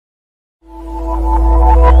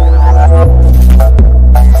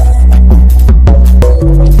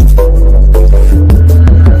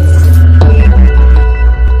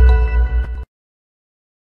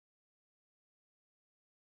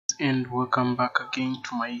welcome back again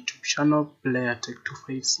to my YouTube channel, Player Tech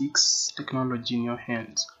 256 Technology in Your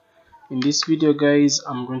Hands. In this video guys,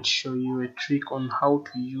 I'm going to show you a trick on how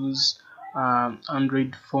to use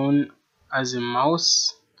Android phone as a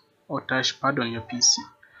mouse or touchpad on your PC.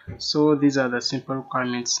 So these are the simple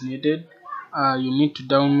requirements needed. You need to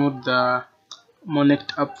download the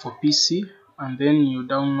Monect app for PC, and then you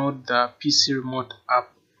download the PC remote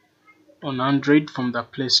app on Android from the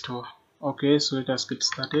Play Store. Okay, so let us get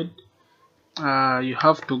started. You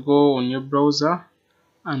have to go on your browser,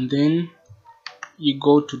 and then you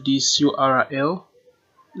go to this URL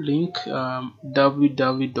link,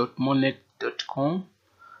 www.monect.com,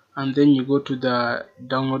 and then you go to the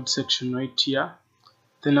download section right here.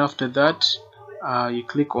 Then after that, you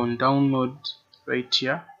click on download right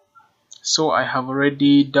here. So I have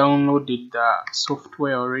already downloaded the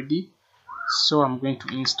software already, so I'm going to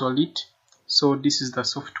install it. So this is the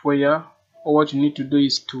software. Or what you need to do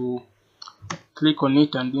is to click on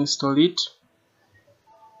it and install it.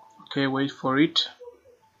 Okay, wait for it.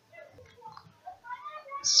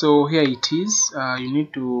 So here it is. You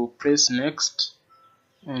need to press next,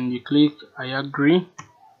 and you click I agree,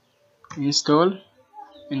 install,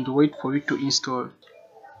 and wait for it to install.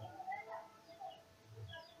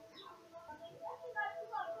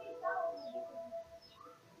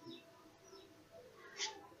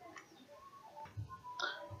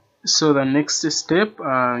 So the next step,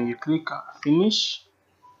 you click finish.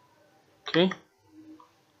 Okay,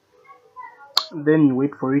 then you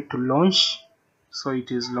wait for it to launch. So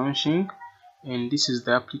it is launching, and this is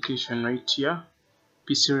the application right here,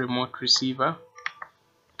 PC remote receiver.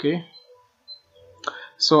 Okay,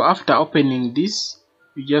 so after opening this,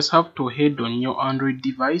 you just have to head on your Android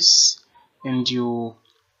device and you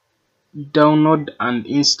download and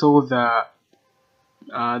install the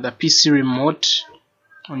PC remote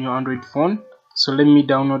on your Android phone. So let me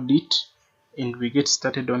download it and we get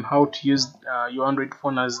started on how to use your Android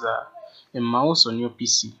phone as a mouse on your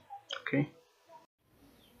PC. Okay,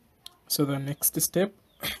 so the next step,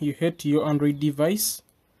 you head to your Android device,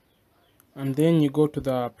 and then you go to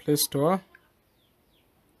the Play Store,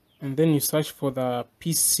 and then you search for the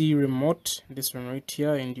PC remote, this one right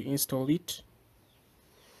here, and you install it.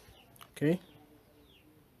 Okay,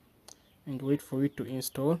 and wait for it to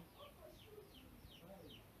install.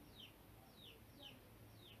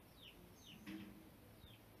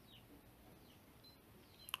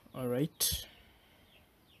 All right,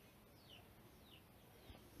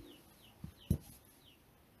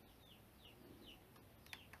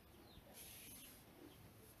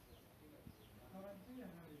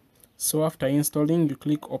 so after installing, you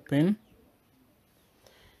click open.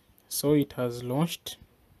 So it has launched.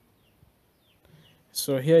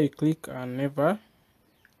 So here you click never,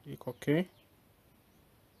 click OK,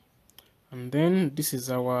 and then this is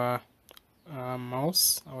our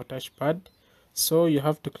mouse, our touchpad. So you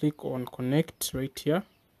have to click on connect right here,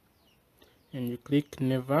 and you click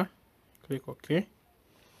never, click OK.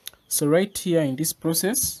 So right here in this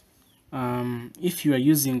process, if you are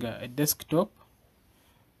using a desktop,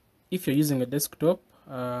 to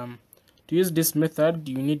use this method,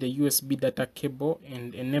 you need a USB data cable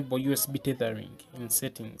and enable USB tethering in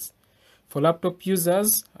settings. For laptop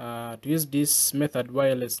users, to use this method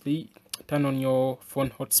wirelessly, turn on your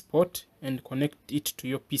phone hotspot and connect it to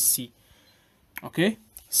your PC. Okay,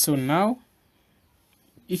 so now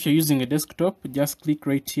if you're using a desktop, just click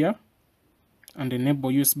right here and enable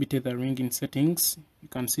USB tethering in settings. You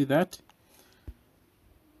can see that.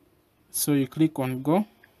 So you click on go.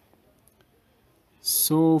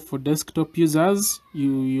 So for desktop users,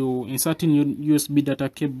 you insert in your USB data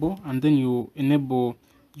cable, and then you enable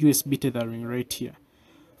USB tethering right here.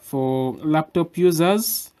 For laptop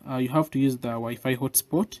users, you have to use the Wi-Fi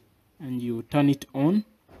hotspot and you turn it on.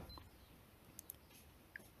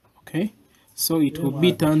 Okay, so it will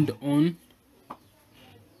be turned on.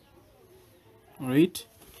 Alright,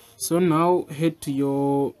 so now head to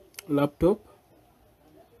your laptop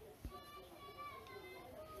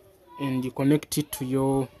and you connect it to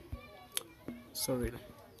your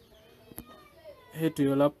head to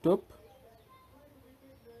your laptop,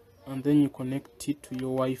 and then you connect it to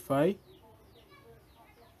your Wi-Fi.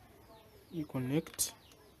 You connect,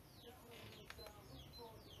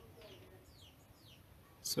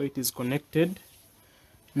 so it is connected.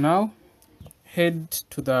 Now head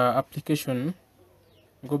to the application,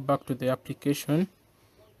 go back to the application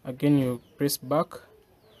again, you press back,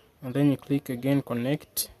 and then you click again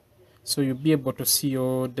connect. So you'll be able to see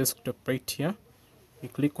your desktop right here. You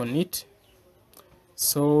click on it.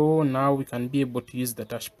 So now we can be able to use the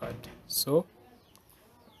touchpad. So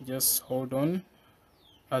just hold on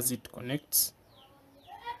as it connects.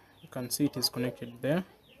 can see it is connected there.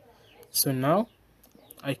 So now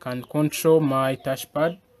I can control my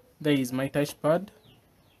touchpad. There is my touchpad.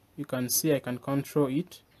 You can see I can control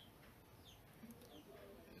it.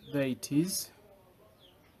 There it is.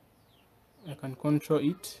 I can control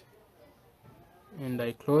it, and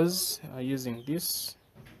I close using this.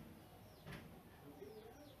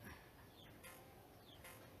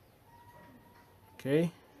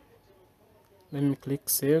 Okay, let me click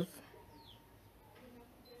save.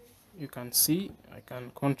 You can see I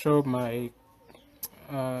can control my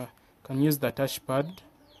can use the touchpad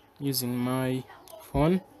using my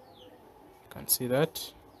phone. You can see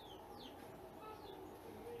that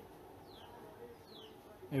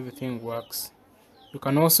everything works. You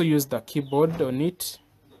can also use the keyboard on it.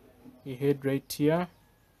 You head right here,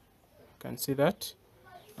 you can see that,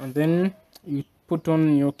 and then you put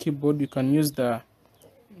on your keyboard. You can use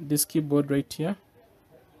this keyboard right here.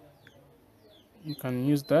 You can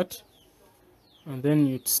use that, and then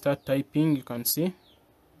you start typing. You can see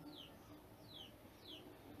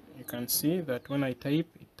that when I type,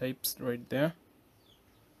 it types right there.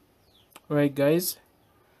 Alright guys,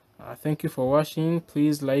 thank you for watching.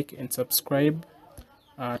 Please like and subscribe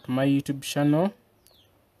to my YouTube channel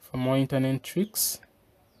for more internet tricks.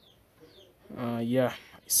 Yeah,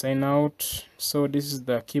 I sign out. So this is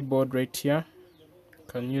the keyboard right here. You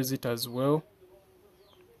can use it as well.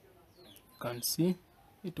 You can see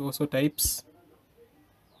it also types.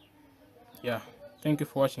 Yeah, thank you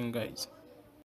for watching guys.